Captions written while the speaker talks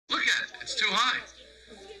high.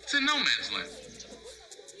 It's in no man's land.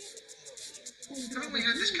 Haven't we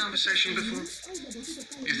had this conversation before?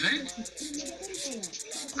 You think?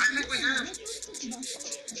 I think we have.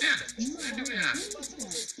 Yeah, maybe we have.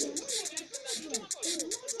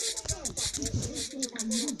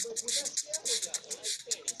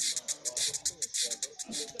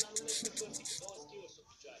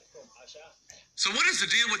 So what is the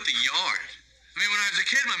deal with the yard? I mean, when I was a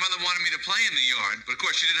kid, my mother wanted me to play in the yard, but of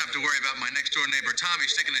course she didn't have to worry about my next-door neighbor Tommy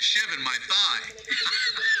sticking a shiv in my thigh.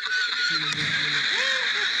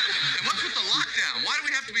 And what's with the lockdown? Why do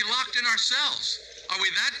we have to be locked in our cells? Are we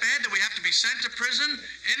that bad that we have to be sent to prison?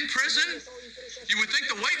 In prison? You would think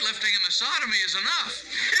the weightlifting and the sodomy is enough.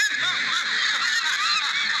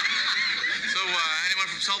 So, anyone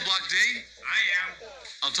from Cell Block D? I am.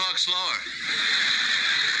 I'll talk slower.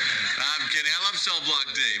 I'm kidding. I love Cell Block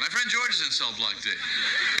D. My friend George is in Cell Block D.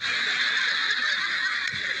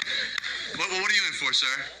 What are you in for,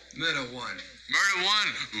 sir? Murder 1. Murder 1?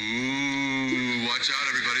 Ooh, watch out,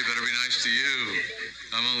 everybody. Better be nice to you.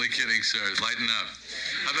 I'm only kidding, sir. Lighten up.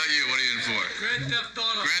 How about you? What are you in for? Grand Theft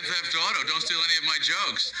Auto. Grand Theft Auto? Don't steal any of my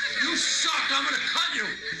jokes. You suck. I'm going to cut you.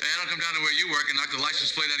 Hey, I don't come down to where you work and knock the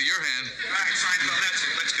license plate out of your hand. All right, Seinfeld, that's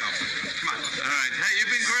it. Let's go. Come on. All right. Hey, you've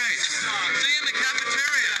been great. See you in the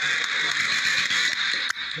cafeteria.